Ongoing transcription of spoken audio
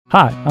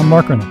Hi, I'm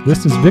Mark Rennick.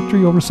 This is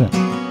Victory Over Sin.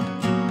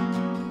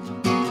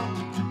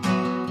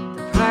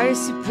 The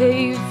price you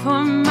paid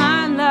for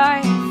my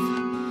life,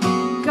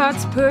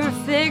 God's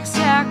perfect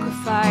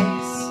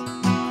sacrifice,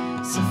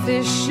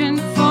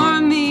 sufficient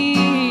for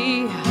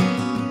me.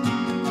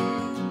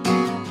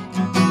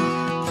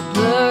 The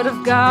blood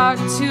of God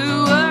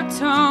to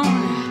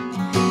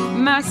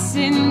atone, my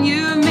sin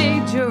you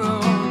made your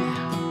own.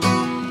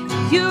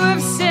 You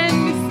have set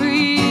me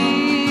free.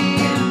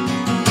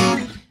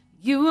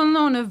 You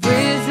alone have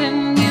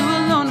risen, you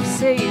alone have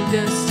saved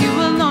us, you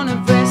alone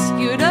have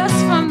rescued us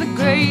from the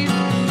grave.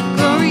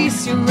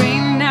 Glorious your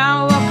reign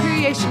now, all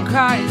creation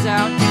cries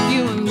out.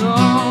 You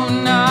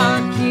alone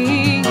are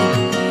King,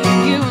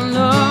 you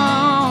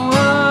alone.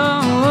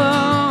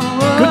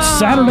 Good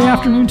Saturday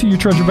afternoon to you,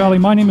 Treasure Valley.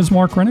 My name is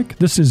Mark Rennick.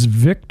 This is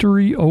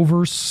Victory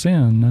Over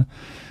Sin.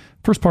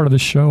 First part of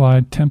this show, I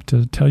attempt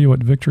to tell you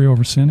what Victory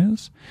Over Sin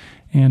is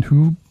and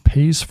who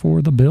pays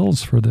for the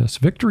bills for this.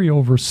 Victory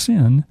Over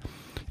Sin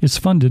is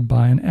funded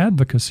by an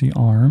advocacy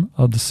arm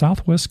of the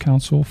Southwest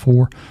Council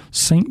for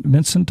St.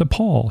 Vincent de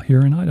Paul here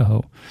in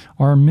Idaho.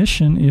 Our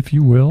mission, if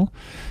you will,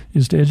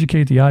 is to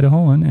educate the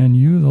Idahoan and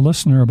you, the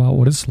listener, about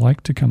what it's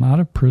like to come out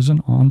of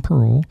prison on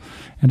parole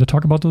and to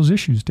talk about those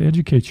issues, to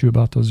educate you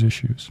about those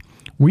issues.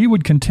 We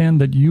would contend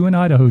that you in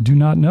Idaho do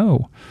not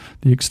know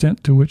the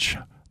extent to which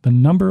the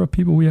number of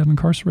people we have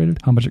incarcerated,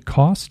 how much it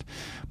costs,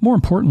 more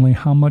importantly,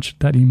 how much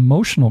that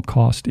emotional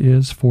cost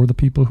is for the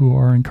people who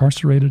are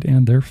incarcerated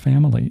and their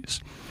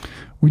families.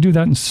 We do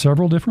that in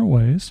several different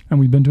ways, and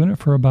we've been doing it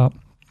for about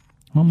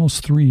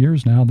almost 3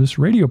 years now. This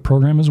radio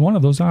program is one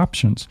of those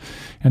options,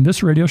 and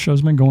this radio show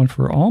has been going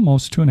for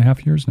almost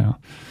 2.5 years now.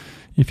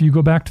 If you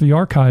go back to the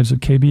archives of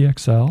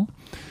KBXL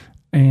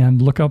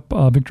and look up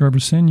Victory Over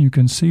Sin, you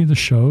can see the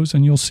shows,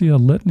 and you'll see a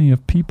litany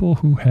of people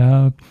who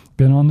have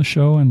been on the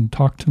show and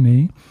talked to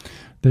me.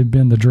 They've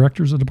been the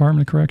directors of the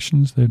Department of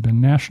Corrections. They've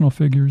been national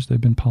figures. They've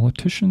been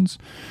politicians.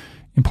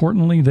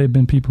 Importantly, they've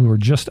been people who are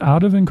just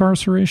out of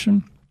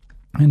incarceration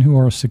and who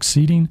are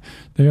succeeding.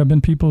 They have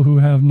been people who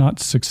have not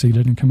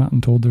succeeded and come out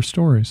and told their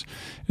stories.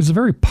 It's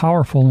very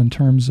powerful in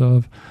terms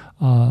of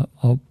a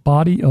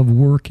body of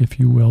work, if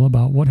you will,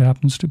 about what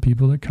happens to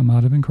people that come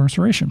out of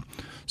incarceration.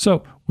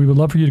 So we would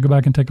love for you to go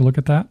back and take a look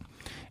at that.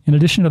 In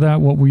addition to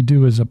that, what we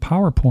do is a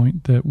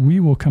PowerPoint that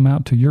we will come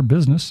out to your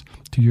business,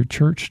 to your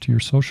church, to your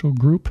social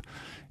group,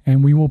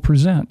 and we will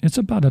present. It's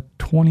about a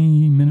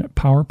 20-minute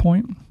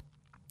PowerPoint,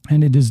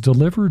 and it is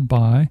delivered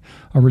by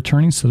a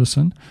returning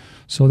citizen.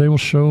 So they will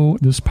show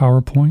this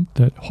PowerPoint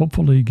that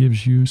hopefully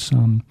gives you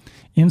some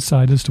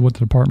insight as to what the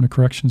Department of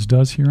Corrections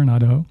does here in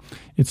Idaho.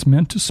 It's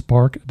meant to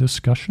spark a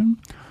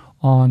discussion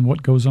on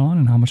what goes on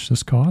and how much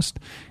this costs.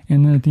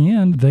 And then at the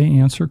end, they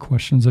answer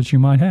questions that you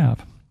might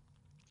have.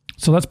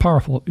 So that's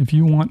powerful. If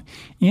you want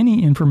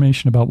any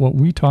information about what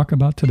we talk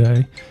about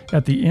today,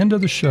 at the end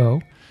of the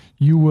show,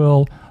 you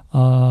will,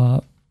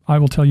 I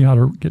will tell you how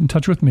to get in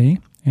touch with me,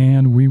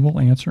 and we will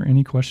answer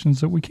any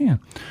questions that we can.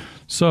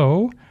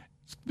 So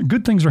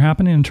good things are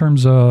happening in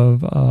terms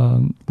of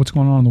what's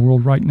going on in the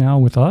world right now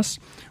with us.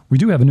 We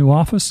do have a new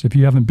office. If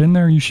you haven't been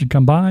there, you should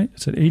come by.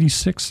 It's at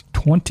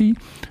 8620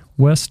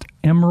 West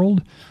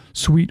Emerald,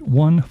 Suite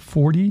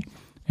 140,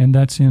 and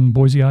that's in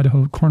Boise,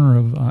 Idaho, corner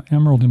of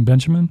Emerald and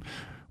Benjamin.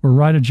 We're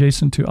right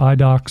adjacent to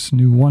IDOC's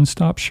new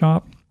one-stop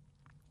shop.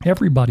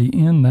 Everybody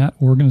in that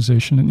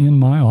organization and in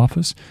my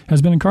office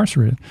has been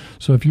incarcerated.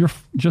 So if you're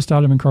just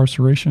out of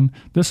incarceration,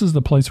 this is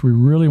the place we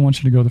really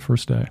want you to go the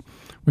first day.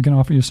 We can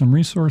offer you some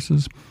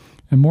resources,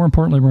 and more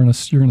importantly,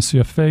 you're going to see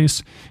a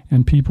face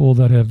and people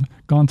that have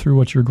gone through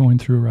what you're going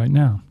through right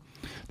now.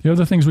 The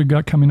other things we've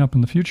got coming up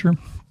in the future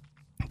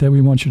that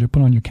we want you to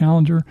put on your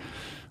calendar,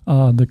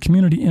 the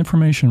Community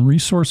Information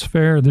Resource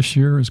Fair this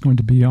year is going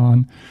to be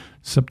on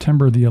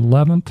September the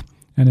 11th,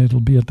 and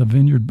it'll be at the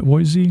Vineyard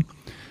Boise,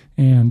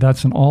 and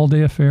that's an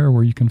all-day affair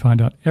where you can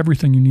find out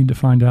everything you need to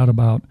find out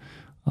about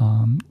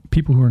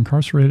people who are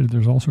incarcerated.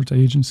 There's all sorts of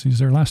agencies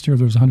there. Last year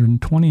there was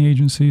 120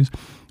 agencies.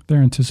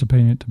 They're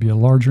anticipating it to be a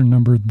larger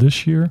number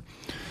this year.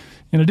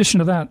 In addition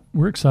to that,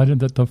 we're excited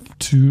that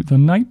the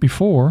night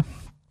before,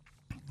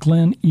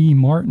 Glenn E.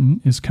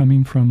 Martin is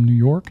coming from New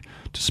York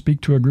to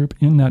speak to a group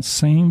in that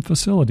same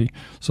facility.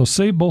 So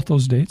save both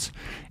those dates,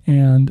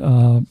 and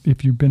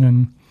if you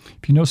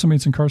know somebody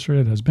that's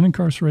incarcerated, has been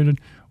incarcerated,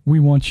 we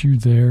want you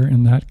there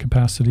in that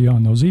capacity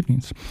on those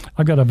evenings.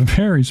 I've got a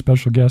very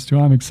special guest who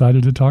I'm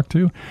excited to talk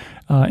to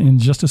in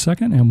just a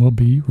second, and we'll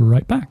be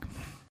right back.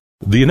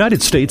 The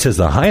United States has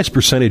the highest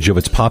percentage of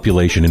its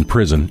population in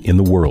prison in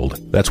the world.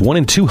 That's 1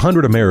 in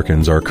 200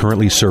 Americans are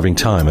currently serving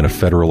time in a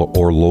federal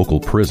or local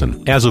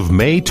prison. As of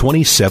May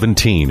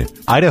 2017,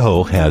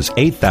 Idaho has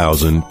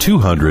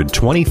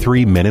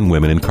 8,223 men and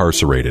women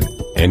incarcerated,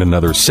 and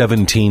another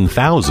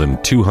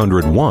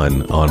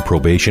 17,201 on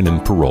probation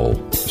and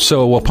parole.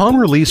 So upon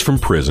release from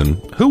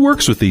prison, who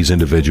works with these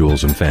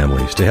individuals and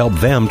families to help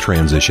them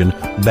transition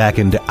back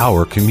into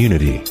our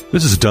community?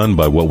 This is done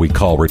by what we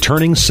call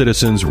Returning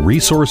Citizens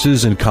Resources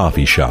services and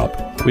coffee shop.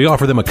 We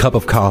offer them a cup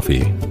of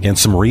coffee and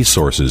some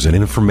resources and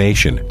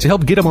information to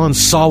help get them on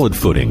solid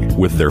footing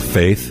with their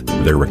faith,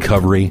 their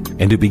recovery,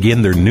 and to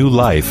begin their new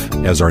life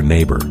as our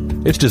neighbor.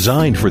 It's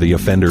designed for the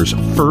offender's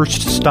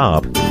first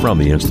stop from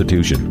the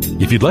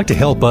institution. If you'd like to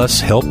help us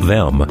help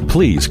them,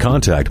 please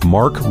contact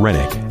Mark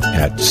Rennick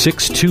at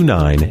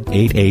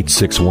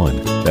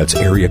 629-8861. That's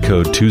area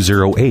code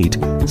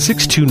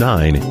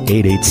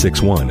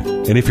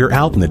 208-629-8861. And if you're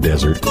out in the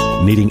desert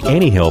needing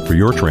any help for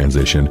your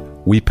transition,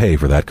 we pay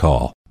for that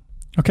call.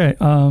 Okay.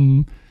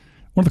 One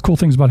of the cool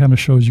things about having a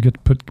show is you get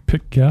to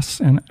pick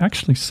guests. And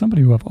actually,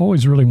 somebody who I've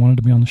always really wanted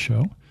to be on the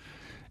show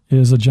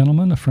is a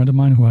gentleman, a friend of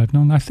mine who I've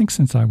known, I think,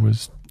 since I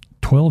was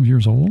 12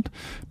 years old.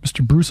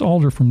 Mr. Bruce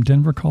Alder from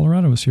Denver,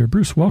 Colorado is here.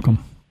 Bruce,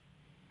 welcome.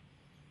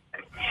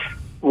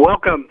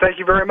 Welcome. Thank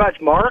you very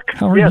much, Mark.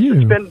 How are you?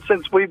 It's been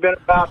since we met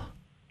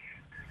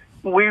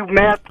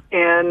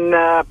in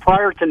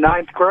prior to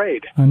ninth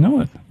grade. I know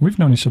it. We've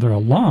known each other a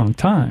long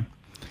time.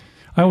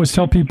 I always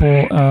tell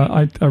people,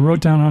 I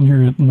wrote down on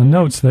here in the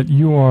notes that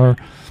you are,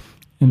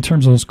 in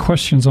terms of those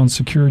questions on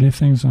security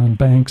things on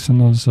banks and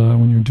those,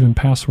 when you're doing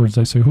passwords,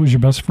 they say, who's your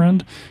best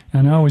friend?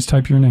 And I always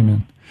type your name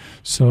in.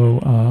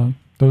 So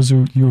those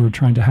who you are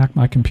trying to hack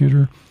my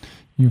computer,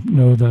 you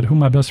know that who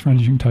my best friend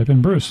is, you can type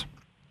in Bruce.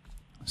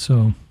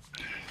 So,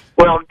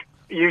 well,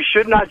 you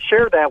should not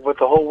share that with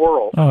the whole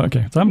world. Oh,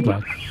 okay. So I'm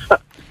glad.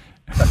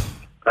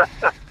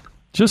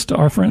 Just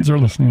our friends are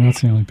listening.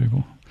 That's the only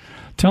people.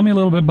 Tell me a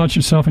little bit about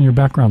yourself and your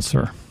background,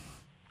 sir.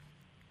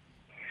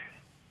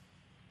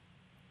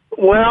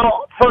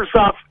 Well, first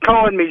off,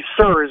 calling me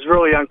sir is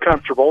really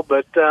uncomfortable,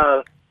 but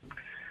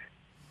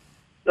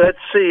let's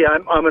see.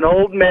 I'm an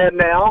old man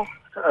now,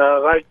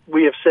 like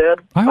we have said.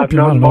 I hope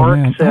you're not an old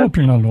man. I hope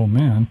you're not an old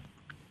man,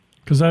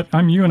 because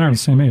you and I are the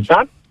same age.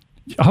 Huh?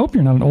 I hope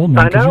you're not an old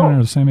man, because you and I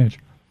are the same age.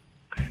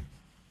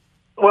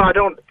 Well, I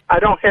don't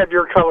have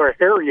your color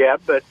hair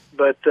yet, but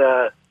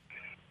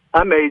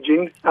I'm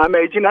aging,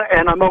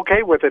 and I'm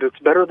okay with it. It's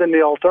better than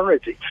the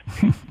alternative.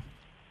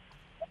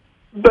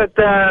 But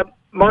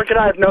Mark and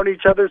I have known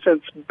each other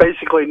since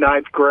basically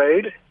ninth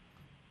grade.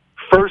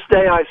 First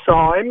day I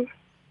saw him,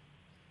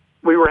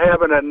 we were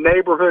having a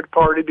neighborhood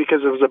party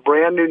because it was a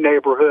brand new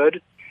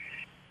neighborhood,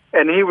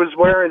 and he was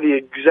wearing the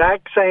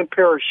exact same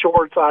pair of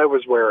shorts I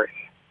was wearing.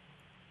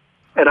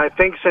 And I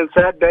think since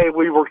that day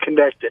we were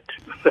connected.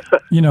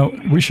 You know,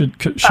 should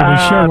we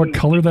share what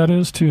color that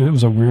is too? It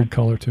was a weird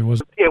color too,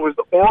 wasn't it? It was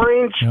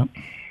orange, yep.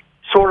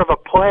 Sort of a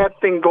plaid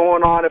thing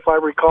going on, if I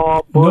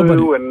recall,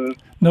 blue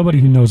nobody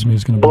who knows me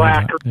is going to believe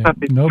that. Black or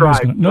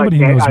something. Nobody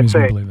who knows me is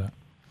going to believe that.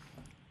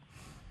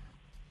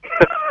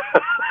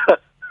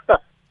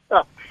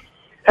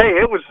 Hey,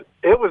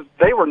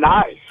 they were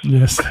nice.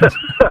 Yes.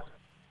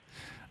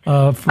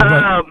 Go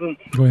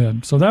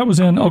ahead. So that was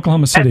in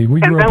Oklahoma City.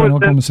 We grew up in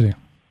Oklahoma City.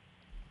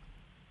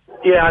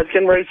 Yeah, I was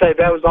getting ready to say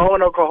that was all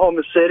in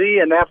Oklahoma City,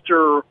 and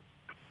after,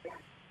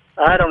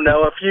 I don't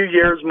know, a few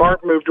years,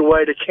 Mark moved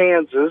away to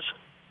Kansas.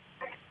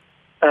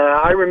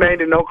 I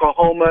remained in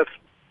Oklahoma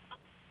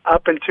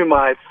up into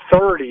my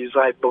 30s,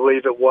 I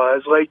believe it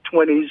was, late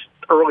 20s,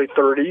 early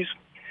 30s,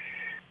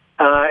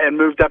 and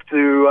moved up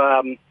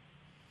to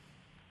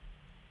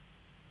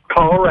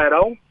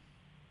Colorado.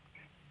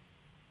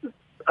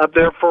 Up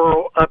here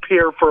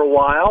for a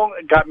while,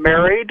 got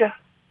married,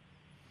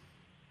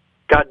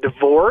 got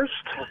divorced,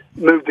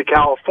 moved to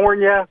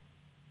California,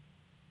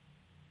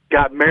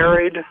 got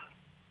married,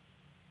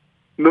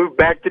 moved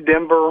back to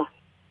Denver,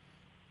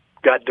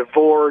 got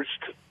divorced.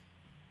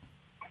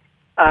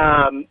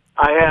 I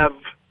have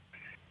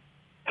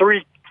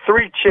three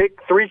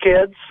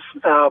kids.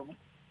 I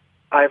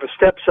have a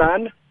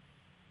stepson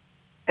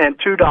and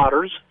two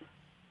daughters.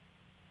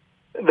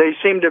 They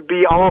seem to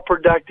be all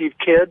productive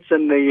kids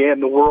in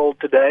the world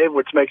today,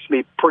 which makes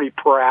me pretty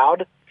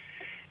proud.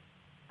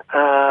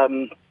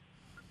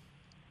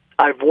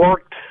 I've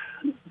worked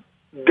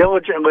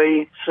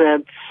diligently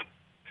since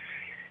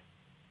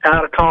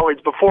out of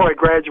college before I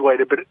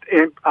graduated, but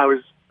I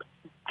was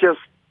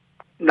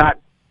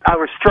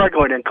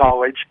struggling in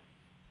college.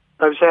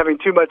 I was having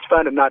too much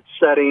fun and not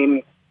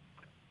studying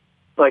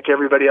like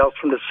everybody else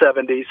from the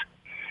 70s.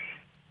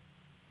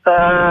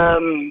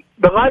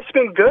 But life's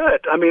been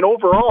good. I mean,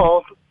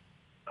 overall,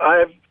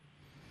 I've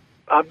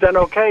done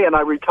okay, and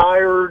I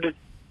retired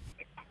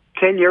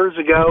 10 years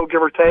ago,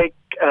 give or take,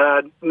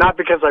 not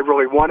because I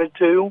really wanted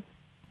to.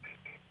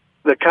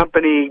 The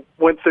company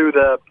went through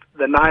the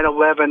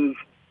 9/11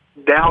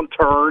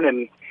 downturn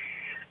and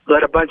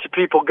let a bunch of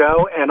people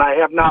go, and I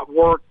have not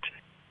worked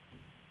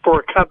for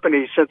a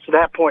company since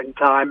that point in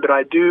time, but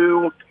I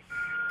do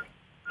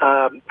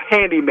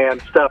handyman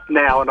stuff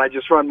now, and I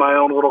just run my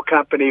own little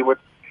company with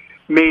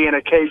me, and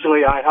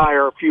occasionally I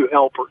hire a few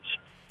helpers.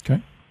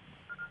 Okay.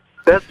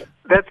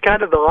 That's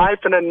kind of the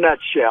life in a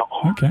nutshell.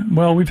 Okay.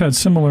 Well, we've had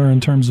similar in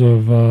terms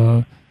of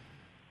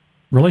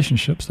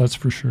relationships, that's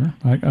for sure.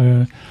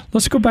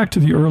 Let's go back to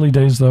the early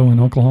days, though, in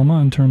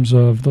Oklahoma, in terms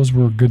of those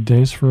were good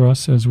days for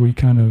us as we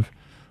kind of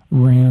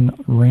ran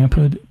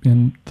rampant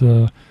in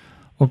the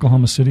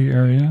Oklahoma City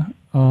area.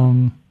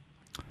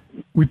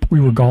 we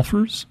were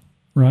golfers,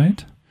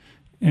 right?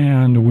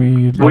 And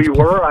we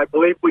were, I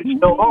believe we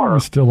still are. We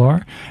still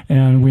are.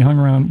 And we hung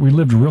around. We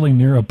lived really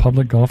near a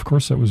public golf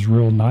course that was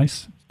real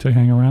nice to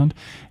hang around.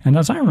 And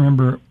as I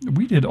remember,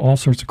 we did all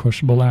sorts of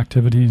questionable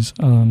activities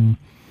in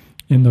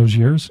those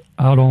years,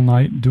 out all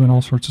night, doing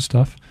all sorts of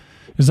stuff.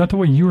 Is that the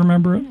way you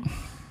remember it?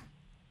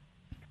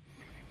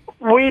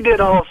 We did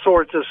all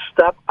sorts of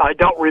stuff. I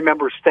don't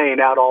remember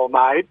staying out all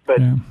night, but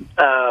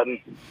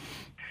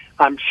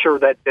I'm sure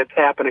that did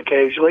happen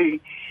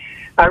occasionally.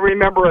 I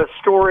remember a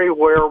story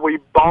where we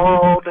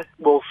borrowed,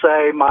 we'll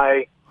say,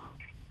 my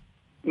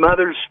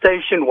mother's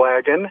station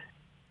wagon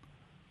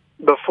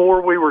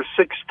before we were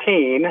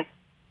 16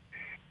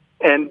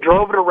 and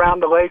drove it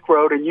around the lake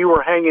road, and you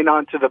were hanging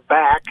onto the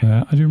back.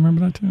 Yeah, I do remember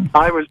that too.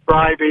 I was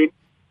driving,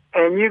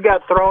 and you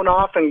got thrown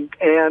off and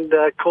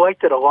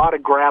collected a lot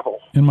of gravel.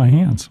 In my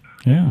hands,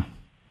 yeah.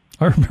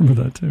 I remember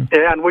that too.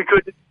 And we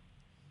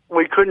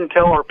couldn't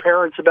tell our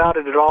parents about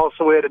it at all,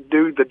 so we had to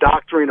do the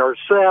doctoring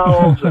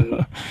ourselves.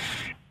 And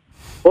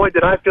boy,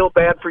 did I feel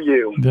bad for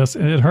you. Yes,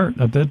 it hurt.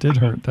 That did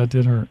hurt. That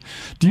did hurt.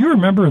 Do you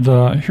remember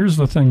here's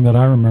the thing that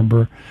I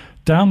remember.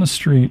 Down the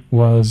street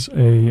was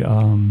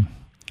a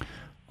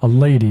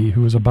lady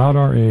who was about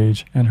our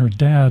age, and her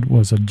dad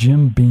was a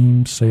Jim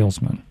Beam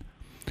salesman.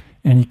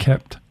 And he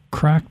kept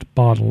cracked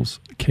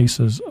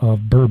cases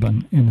of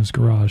bourbon in his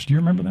garage. Do you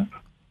remember that?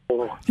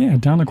 Yeah,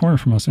 down the corner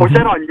from us. Was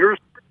that on your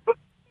street?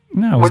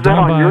 No, was that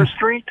on your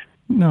street?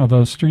 No,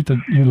 the street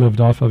that you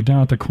lived off of,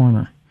 down at the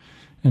corner.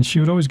 And she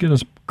would always get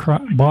us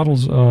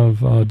bottles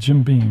of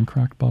Jim Beam,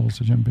 cracked bottles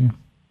of Jim Beam.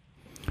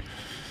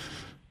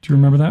 Do you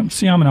remember that?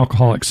 See, I'm an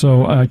alcoholic,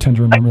 so I tend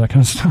to remember that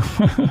kind of stuff.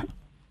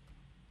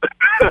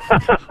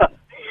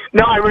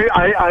 No,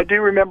 I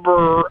do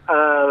remember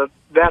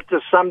that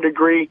to some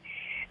degree,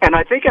 and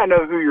I think I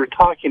know who you're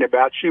talking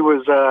about. She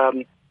was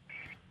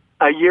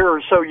a year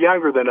or so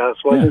younger than us,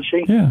 wasn't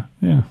she? Yeah.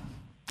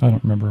 I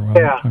don't remember well.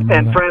 Yeah,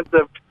 and friends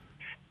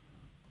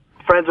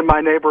of my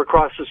neighbor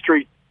across the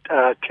street,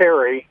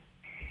 Terry.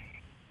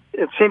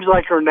 It seems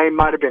like her name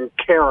might have been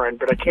Karen,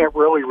 but I can't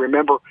really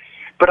remember.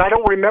 But I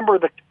don't remember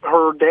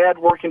her dad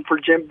working for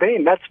Jim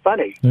Beam. That's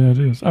funny. Yeah, it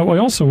is. We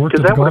also worked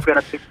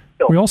at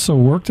We also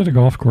worked at a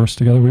golf course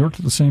together. We worked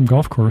at the same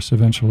golf course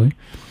eventually,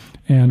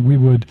 and we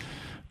would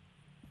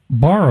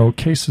borrow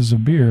cases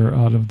of beer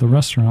out of the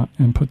restaurant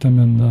and put them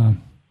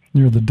in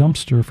near the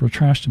dumpster for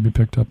trash to be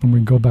picked up, and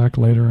we'd go back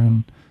later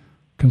and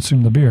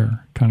consume the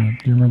beer. Kind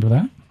of. Do you remember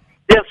that?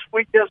 Yes,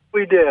 we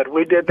did.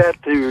 We did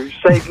that to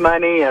save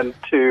money and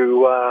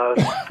to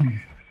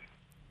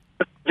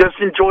just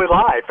enjoy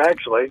life.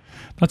 Actually,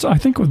 I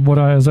think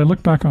as I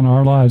look back on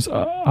our lives,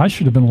 I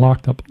should have been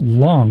locked up a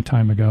long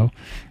time ago,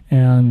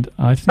 and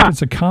I think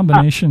it's a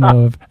combination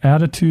of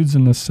attitudes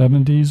in the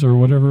 70s or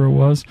whatever it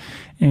was,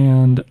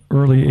 and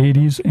early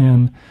 80s,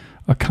 and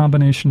a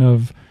combination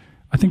of.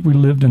 I think we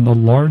lived in the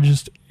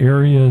largest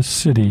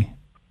city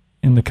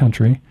in the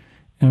country.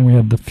 And we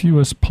had the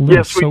fewest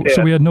police, yes,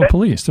 so we had no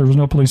police. There was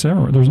no police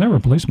ever. There was never a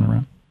policeman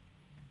around.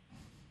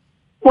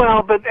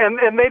 Well, but and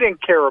they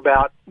didn't care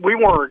about. We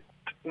weren't,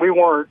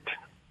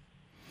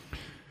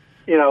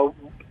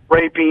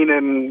 raping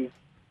and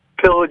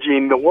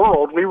pillaging the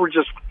world. We were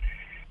just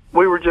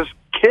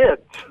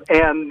kids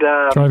and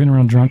driving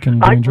around drunk and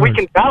doing drugs.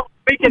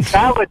 We can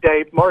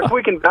validate, Mark.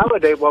 We can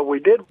validate what we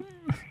did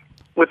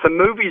with the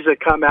movies that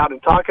come out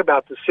and talk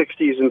about the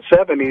 60s and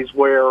 70s,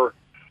 where.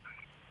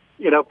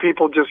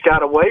 People just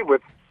got away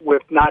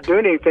with not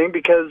doing anything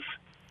because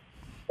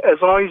as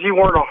long as you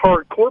weren't a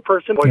hardcore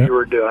person, what you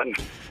were doing.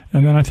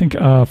 And then I think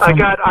I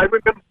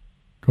remember.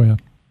 Go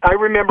ahead. I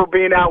remember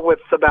being out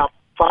with about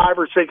 5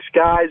 or 6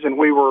 guys, and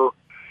we were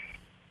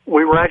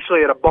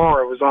actually at a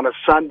bar. It was on a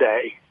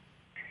Sunday.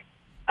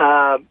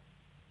 What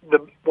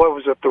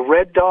was it? The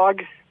Red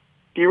Dog?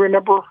 Do you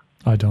remember?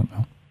 I don't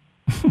know.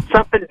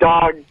 Something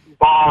Dog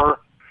Bar.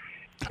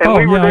 And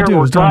we were there, I do.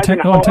 It was on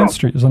 10th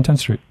Street. It was on 10th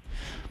Street.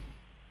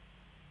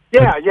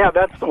 Yeah,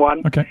 that's the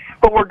one. Okay.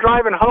 But we're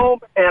driving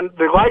home, and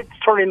the light's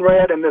turning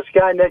red, and this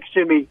guy next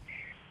to me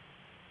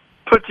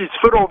puts his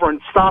foot over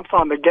and stomps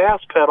on the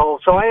gas pedal,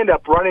 so I end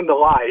up running the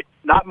light,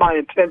 not my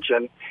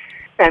intention,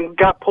 and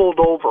got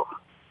pulled over.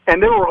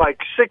 And there were like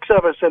 6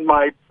 of us in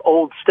my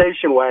old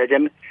station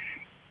wagon,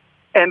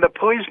 and the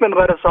policeman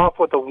let us off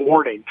with a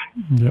warning.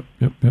 Yep.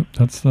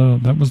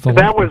 That was the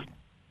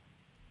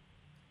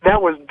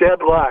That was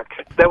dead luck.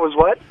 That was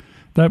what?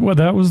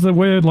 That was the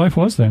way life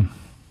was then.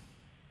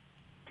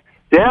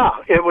 Yeah,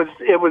 it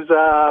was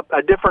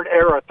a different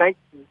era, thank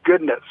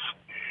goodness.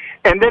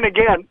 And then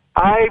again,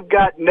 I've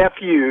got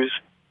nephews.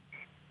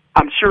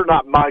 I'm sure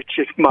not my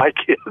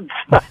kids,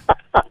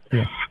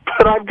 yeah.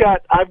 But I've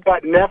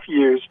got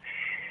nephews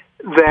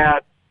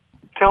that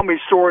tell me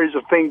stories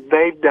of things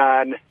they've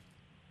done,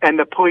 and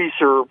the police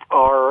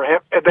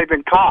they've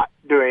been caught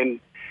doing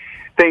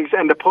things,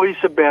 and the police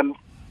have been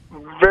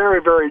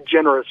very, very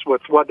generous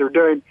with what they're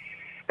doing.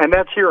 And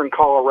that's here in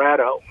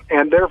Colorado,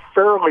 and they're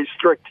fairly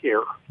strict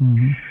here.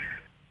 Mm-hmm.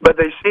 But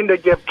they seem to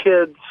give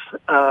kids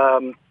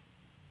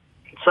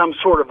some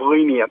sort of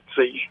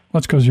leniency.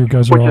 That's because you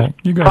guys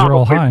are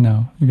all high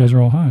now. You guys are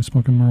all high,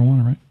 smoking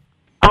marijuana, right?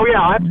 Oh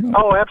yeah,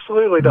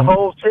 absolutely. The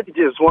whole city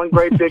is one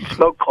great big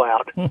smoke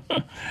cloud.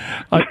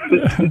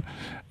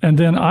 And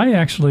then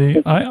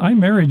I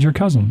married your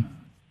cousin,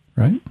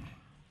 right?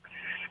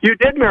 You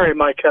did marry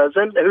my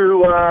cousin,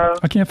 who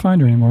I can't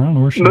find her anymore. I don't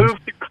know where she is.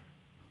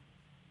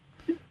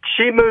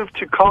 She moved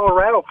to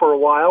Colorado for a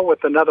while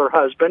with another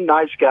husband,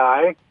 nice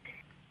guy.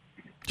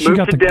 She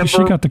got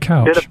the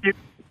couch.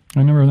 I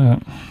remember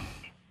that.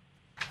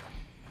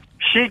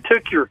 She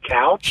took your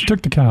couch? She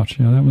took the couch,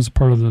 yeah. That was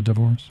part of the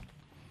divorce.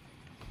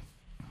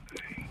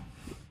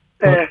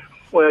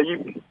 Well,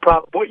 you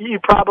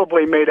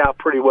probably made out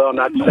pretty well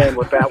not staying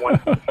with that one.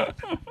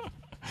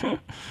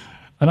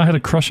 And I had a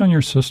crush on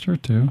your sister,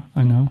 too.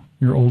 I know.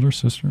 Your older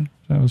sister.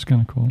 That was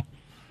kind of cool.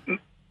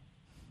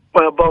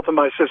 Well, both of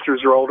my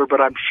sisters are older,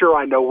 but I'm sure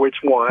I know which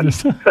one.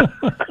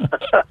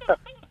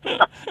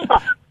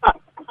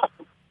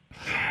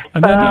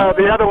 And then,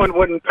 the other one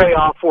wouldn't pay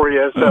off for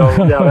you,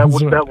 so yeah,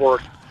 that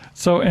worked.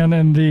 So, and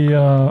then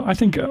I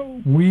think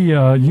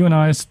you and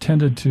I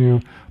tended to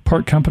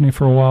part company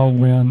for a while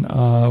when,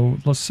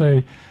 let's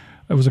say,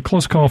 it was a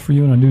close call for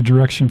you and a new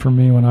direction for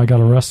me when I got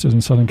arrested in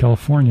Southern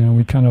California, and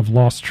we kind of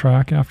lost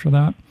track after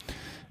that.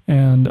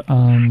 And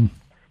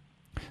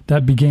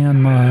that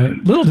began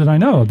little did I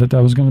know that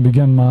was going to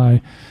begin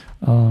my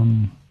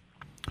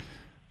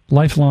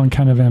lifelong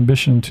kind of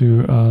ambition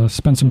to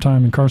spend some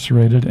time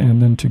incarcerated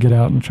and then to get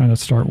out and try to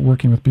start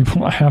working with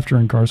people after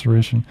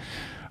incarceration.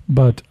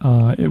 But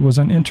it was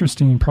an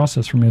interesting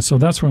process for me. So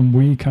that's when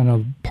we kind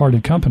of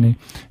parted company.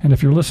 And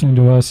if you're listening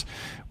to us,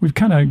 we've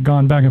kind of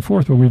gone back and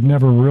forth, but we've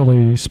never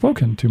really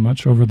spoken too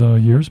much over the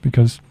years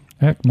because,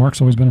 heck,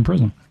 Mark's always been in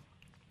prison.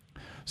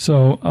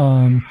 So,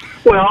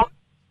 well,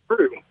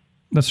 true.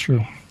 That's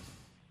true.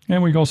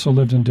 And we also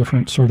lived in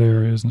different sort of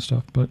areas and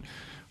stuff. But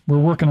we're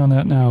working on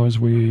that now as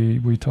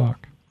we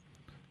talk.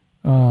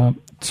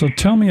 So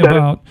tell me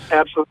about...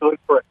 Absolutely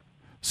correct.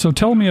 So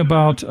tell me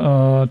about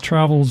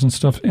travels and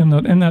stuff in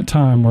that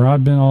time where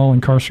I've been all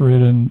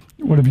incarcerated. And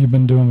what have you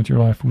been doing with your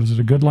life? Was it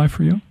a good life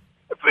for you?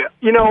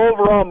 You know,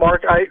 overall,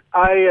 Mark, I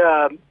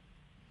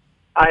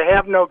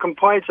have no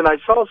complaints, and I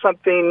saw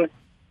something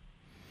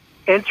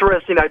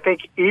interesting. I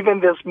think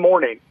even this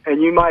morning,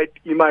 and you might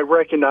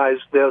recognize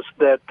this,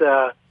 that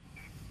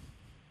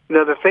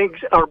the things,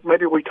 or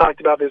maybe we talked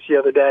about this the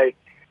other day.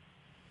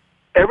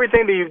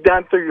 Everything that you've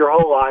done through your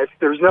whole life,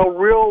 there's no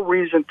real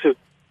reason to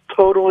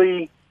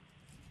totally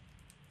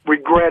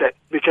regret it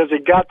because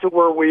it got to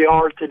where we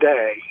are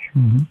today.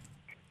 Mm-hmm.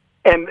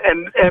 And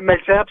it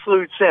makes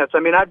absolute sense. I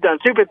mean, I've done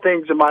stupid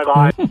things in my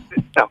life,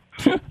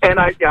 and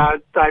I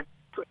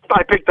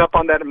picked up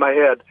on that in my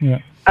head.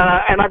 Yeah.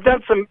 And I've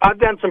done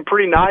some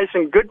pretty nice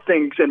and good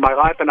things in my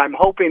life, and I'm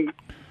hoping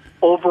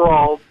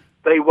overall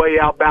they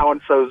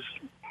outbalance those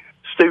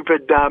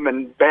stupid, dumb,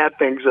 and bad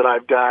things that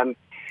I've done.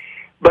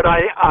 But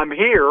I'm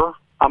here.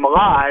 I'm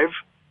alive.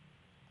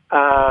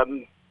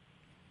 And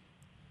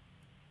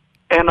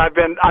I've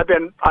been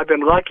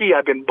lucky.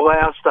 I've been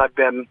blessed. I've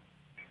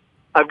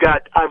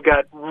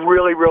got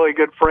really, really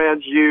good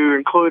friends, you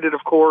included,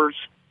 of course.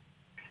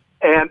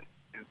 And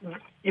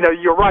you know,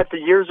 you're right. The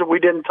years that we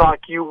didn't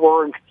talk, you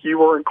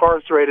were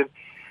incarcerated.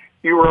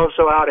 You were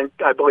also out in,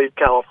 I believe,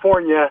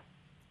 California,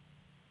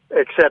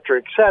 et cetera,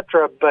 et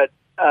cetera. But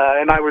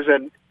and I was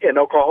in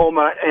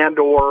Oklahoma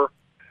and/or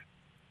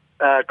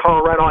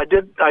Colorado. I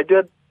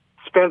did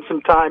spend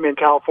some time in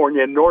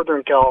California, in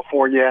Northern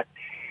California,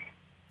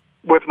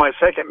 with my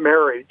second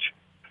marriage.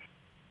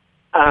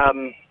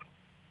 And,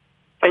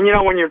 you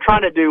know, when you're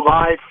trying to do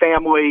life,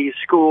 family,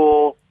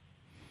 school,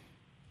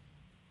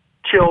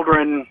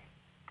 children,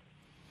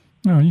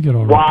 you get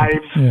all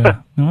wives.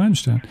 Yeah, no, I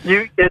understand.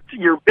 You're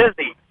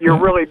busy. You're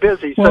really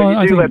busy,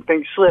 so you do let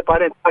things slip. I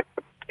didn't talk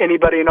to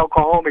anybody in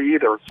Oklahoma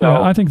either. So.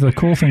 Yeah, I think the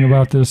cool thing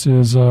about this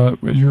is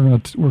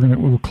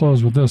we'll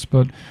close with this,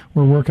 but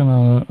we're working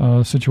on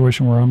a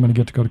situation where I'm going to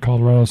get to go to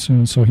Colorado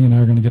soon, so he and I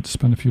are going to get to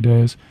spend a few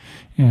days,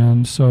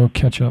 and so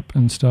catch up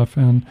and stuff.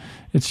 And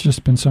it's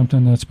just been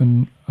something that's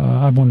been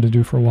I've wanted to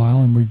do for a while,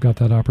 and we've got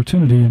that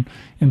opportunity. And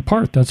in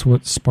part, that's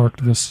what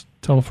sparked this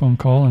telephone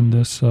call and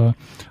this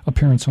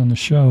appearance on the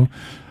show.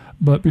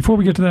 But before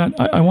we get to that,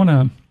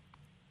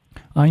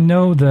 I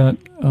know that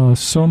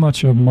so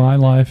much of my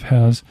life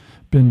has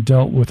been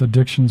dealt with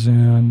addictions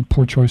and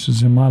poor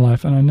choices in my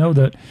life. And I know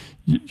that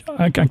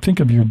I think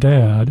of your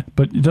dad,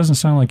 but it doesn't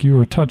sound like you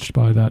were touched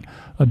by that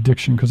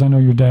addiction, because I know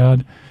your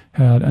dad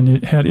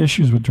had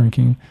issues with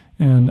drinking.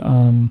 And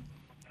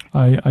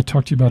I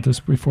talked to you about this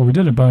before we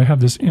did it, but I have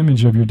this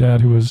image of your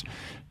dad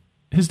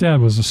his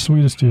dad was the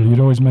sweetest dude. He'd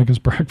always make us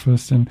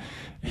breakfast, and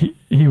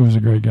he was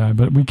a great guy.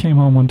 But we came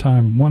home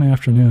one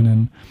afternoon,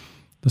 and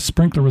the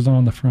sprinkler was on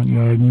in the front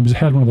yard, and he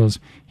had one of those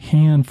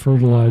hand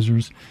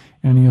fertilizers,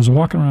 and he was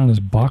walking around in his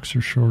boxer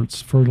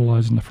shorts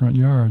fertilizing the front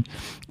yard.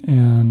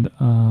 And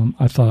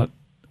I thought,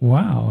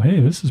 wow,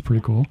 hey, this is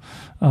pretty cool.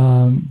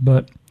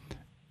 But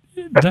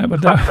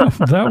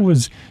that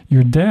was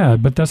your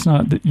dad, but that's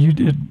not that you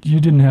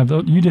didn't have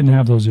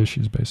those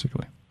issues,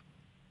 basically.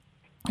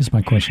 Is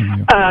my question to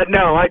you.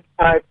 No,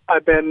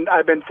 I've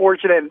been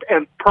fortunate,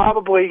 and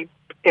probably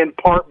in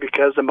part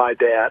because of my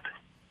dad.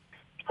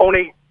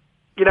 Only,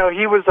 he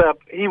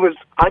was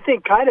I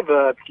think kind of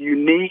a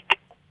unique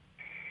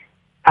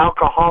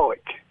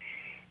alcoholic,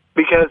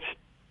 because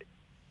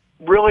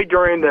really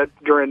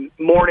during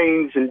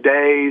mornings and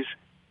days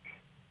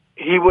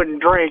he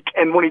wouldn't drink,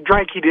 and when he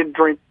drank, he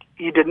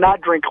did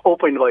not drink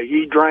openly.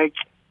 He drank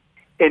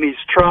in his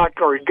truck,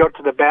 or he'd go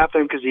to the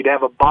bathroom because he'd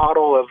have a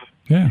bottle of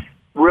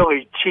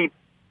really cheap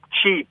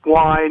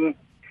wine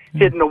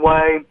hidden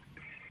away,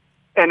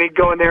 and he'd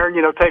go in there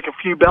and take a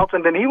few belts,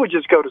 and then he would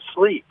just go to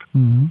sleep.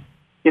 Mm-hmm.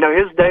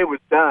 His day was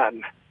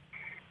done.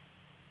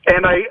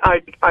 And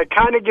I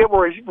kind of get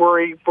where he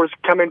was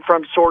coming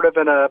from, sort of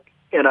in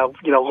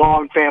a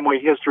long family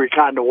history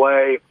kind of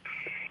way,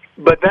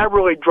 but that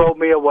really drove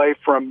me away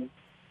from.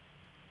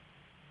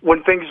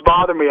 When things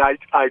bother me,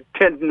 I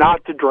tend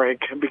not to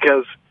drink,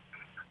 because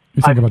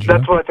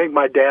that's what I think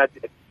my dad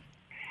did.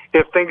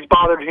 If things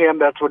bothered him,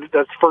 that's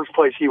the first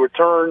place he would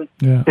turn.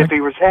 Yeah, if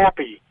he was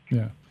happy,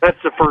 that's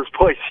the first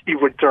place he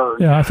would turn.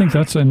 Yeah, I think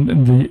that's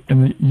in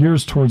the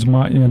years towards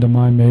my end of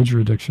my major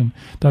addiction.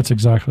 That's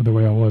exactly the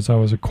way I was. I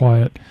was a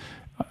quiet,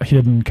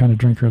 hidden kind of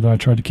drinker that I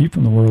tried to keep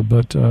from the world,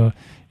 but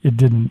it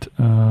didn't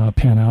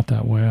pan out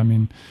that way. I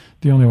mean,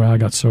 the only way I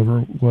got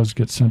sober was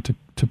get sent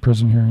to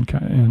prison here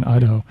in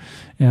Idaho,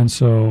 and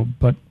so.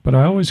 But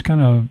I always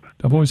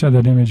I've always had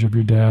that image of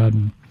your dad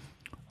and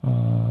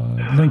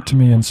linked to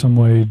me in some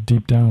way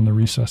deep down in the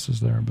recesses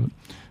there. But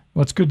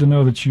it's good to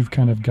know that you've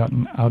kind of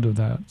gotten out of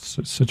that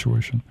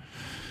situation.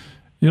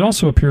 It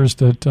also appears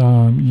that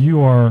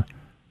you're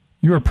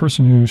a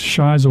person who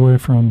shies away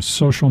from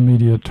social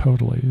media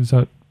totally. Is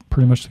that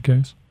pretty much the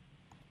case?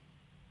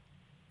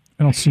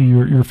 I don't see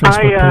your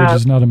Facebook page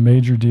is not a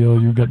major deal.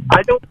 You got.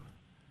 I don't.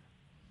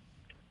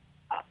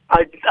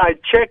 I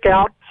check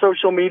out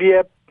social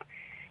media.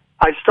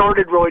 I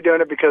started really doing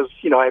it because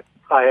I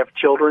have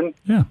children.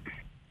 Yeah.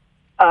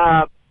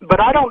 But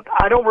I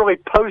don't really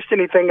post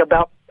anything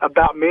about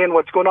me and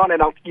what's going on.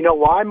 And you know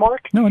why,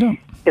 Mark? No, I don't.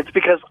 It's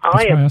because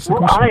I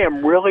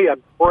am really a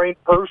boring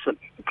person.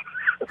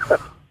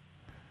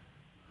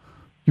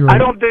 I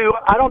don't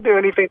do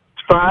anything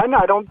fun.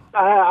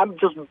 I'm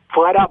just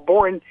flat out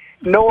boring.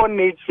 No one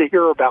needs to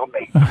hear about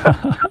me.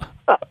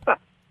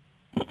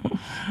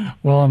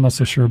 Well, I'm not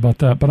so sure about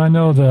that, but I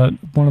know that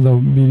one of the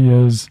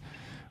medias,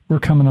 we're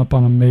coming up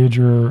on a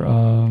major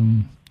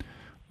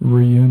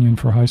reunion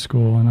for high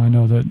school, and I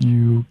know that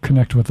you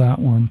connect with that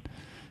one,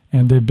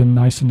 and they've been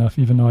nice enough,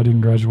 even though I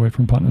didn't graduate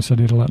from Putnam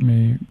City,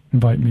 to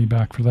invite me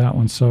back for that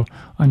one. So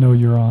I know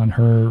you're on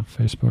her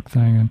Facebook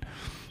thing, and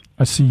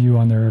I see you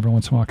on there every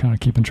once in a while, kind of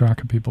keeping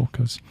track of people,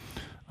 because,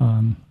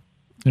 I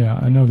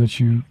know that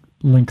you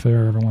link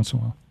there every once in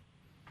a while.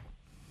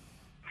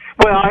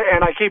 Well,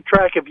 and I keep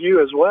track of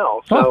you as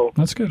well. So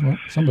that's good. Well,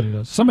 somebody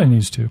does. Somebody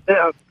needs to.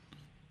 Yeah.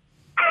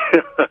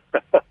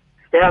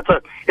 Yeah,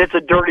 it's a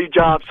dirty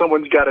job.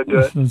 Someone's got to do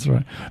it. That's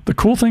right. The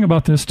cool thing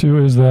about this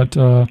too is that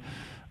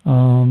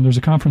there's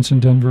a conference in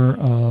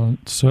Denver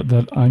so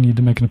that I need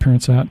to make an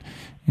appearance at,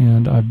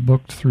 and I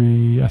booked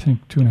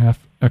 2.5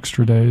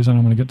 extra days, and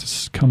I'm going to get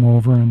to come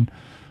over and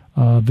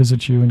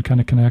visit you and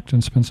kind of connect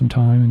and spend some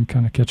time and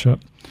kind of catch up.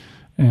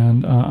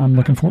 And I'm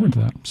looking forward to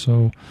that.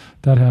 So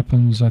that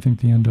happens, I think,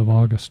 the end of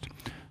August.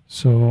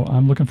 So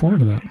I'm looking forward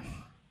to that.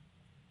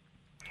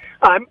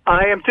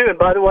 I am too. And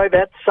by the way,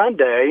 that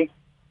Sunday,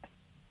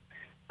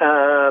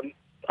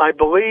 I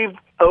believe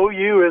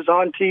OU is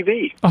on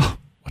TV.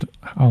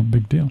 Oh,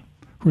 big deal.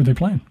 Who are they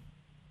playing?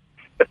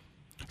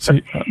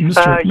 See,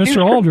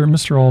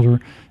 Mr. Alder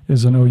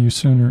is an OU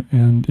Sooner,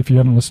 and if you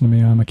haven't listened to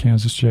me, I'm a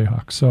Kansas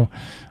Jayhawk. So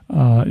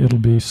it'll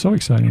be so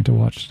exciting to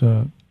watch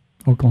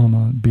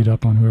Oklahoma beat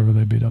up on whoever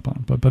they beat up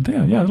on. But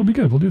yeah, it'll be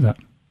good. We'll do that.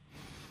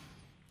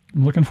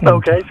 I'm looking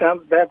forward to it.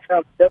 That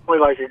sounds definitely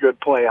like a good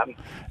plan.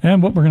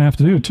 And what we're going to have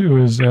to do, too,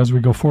 is as we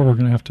go forward, we're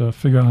going to have to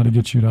figure out how to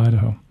get you to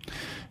Idaho.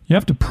 You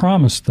have to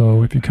promise,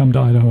 though, if you come to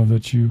Idaho,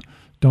 that you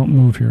don't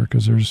move here,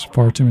 because there's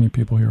far too many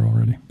people here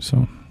already.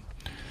 So,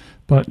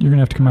 but you're going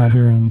to have to come out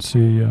here and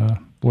see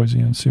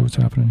Boise and see what's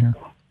happening here.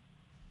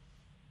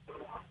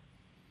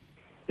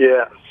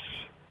 Yes.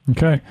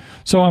 Okay,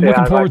 so I'm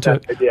looking forward to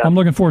it. Yeah. I'm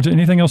looking forward to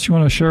anything else you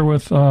want to share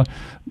with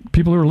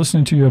people who are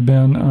listening to you. Have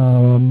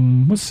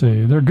been, let's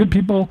see, they're good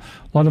people.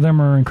 A lot of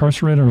them are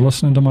incarcerated or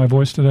listening to my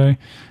voice today.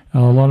 A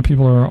lot of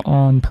people are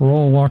on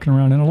parole walking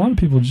around, and a lot of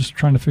people are just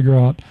trying to figure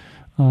out,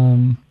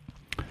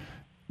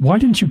 why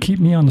didn't you keep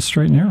me on the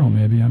straight and narrow,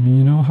 maybe? I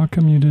mean, how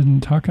come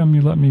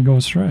you let me go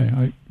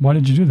astray? Why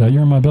did you do that?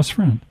 You're my best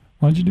friend.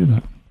 Why did you do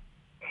that?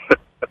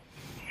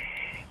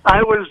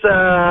 I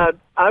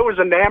was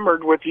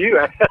enamored with you.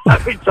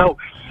 I mean, so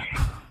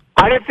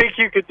I didn't think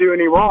you could do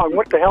any wrong.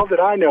 What the hell did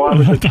I know? I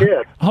was a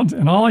kid.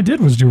 And all I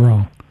did was do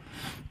wrong.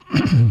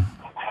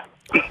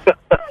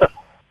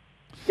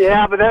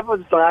 Yeah, but that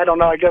was, I don't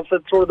know, I guess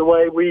that's sort of the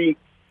way we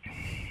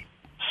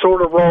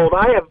sort of rolled.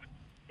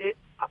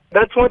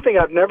 That's one thing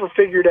I've never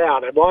figured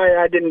out, why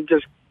I didn't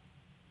just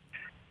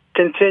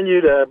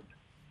continue to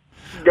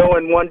go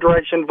in one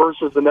direction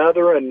versus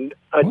another, and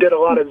I did a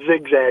lot of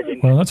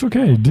zigzagging. Well, that's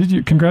okay. Did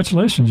you?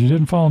 Congratulations! You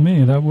didn't follow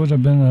me. That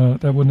wouldn't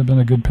have been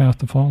a good path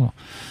to follow.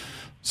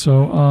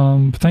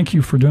 So, thank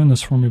you for doing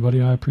this for me,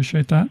 buddy. I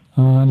appreciate that.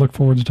 I look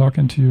forward to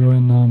talking to you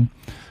in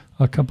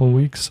a couple of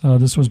weeks.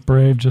 This was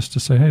brave, just to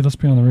say, hey, let's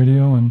be on the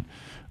radio, and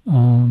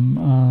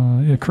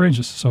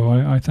courageous. So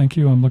I thank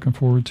you. I'm looking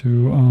forward to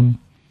you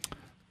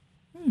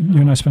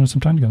and I spending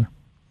some time together.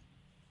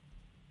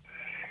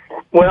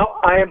 Well,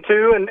 I am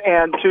too,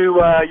 and to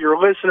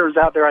your listeners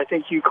out there, I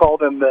think you call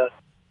them the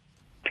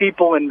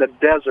people in the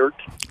desert.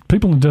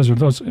 People in the desert.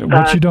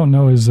 What you don't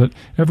know is that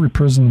every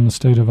prison in the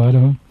state of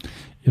Idaho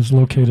is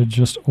located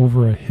just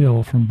over a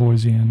hill from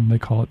Boise, and they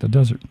call it the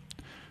desert.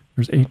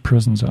 There's 8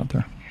 prisons out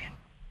there.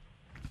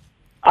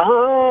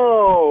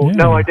 Oh, yeah.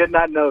 No, I did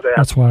not know that.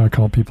 That's why I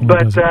call people in the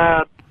desert.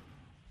 But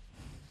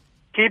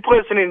keep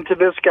listening to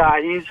this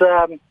guy. He's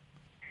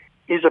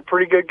a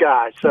pretty good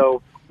guy.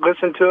 So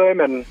listen to him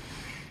and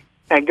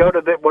go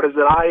to what is it,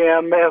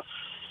 IMS?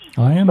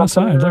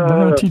 IMSI. We're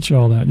going to teach you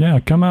all that. Yeah,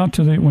 come out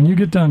when you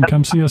get done,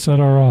 come see us at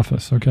our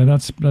office. Okay,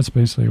 that's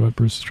basically what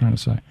Bruce is trying to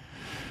say.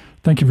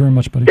 Thank you very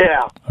much, buddy.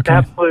 Yeah, okay.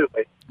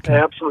 Absolutely. Okay.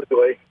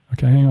 Absolutely.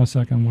 Okay, hang on a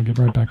second. We'll get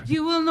right back with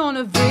you. You alone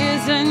have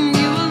risen,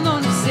 you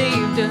alone have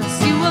saved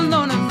us, you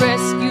alone have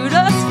rescued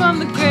us from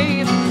the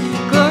grave.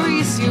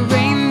 Glorious you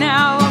reign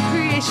now, all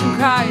creation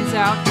cries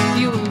out.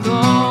 You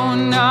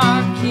alone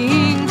are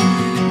King.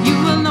 You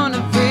alone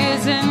have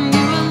risen,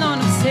 you alone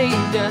have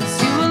saved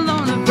us, you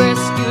alone have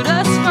rescued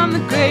us from the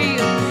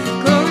grave.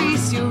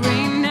 Glorious you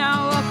reign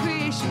now, all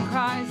creation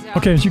cries out.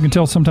 Okay, as you can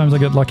tell, sometimes I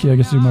get lucky. I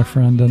get to do my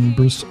friend, and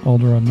Bruce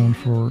Alder I've known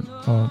for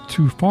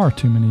far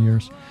too many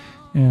years.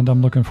 And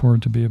I'm looking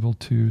forward to be able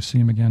to see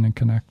him again and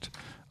connect.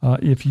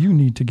 If you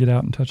need to get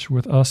out in touch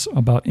with us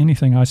about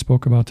anything I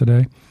spoke about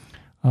today,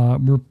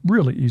 we're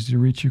really easy to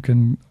reach. You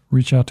can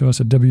reach out to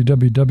us at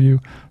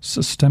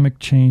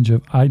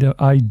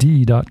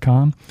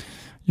www.systemicchangeofid.com.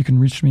 You can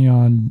reach me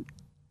on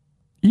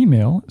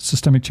email,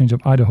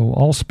 systemicchangeofidaho,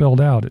 all spelled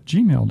out, at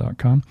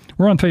gmail.com.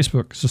 We're on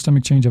Facebook,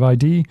 Systemic Change of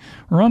ID.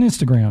 We're on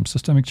Instagram,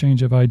 Systemic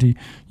Change of ID.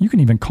 You can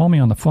even call me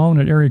on the phone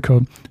at area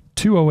code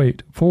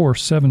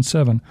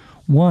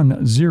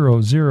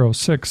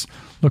 208-477-1006.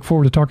 Look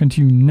forward to talking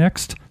to you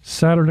next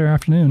Saturday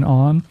afternoon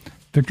on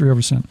Victory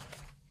Over Sin.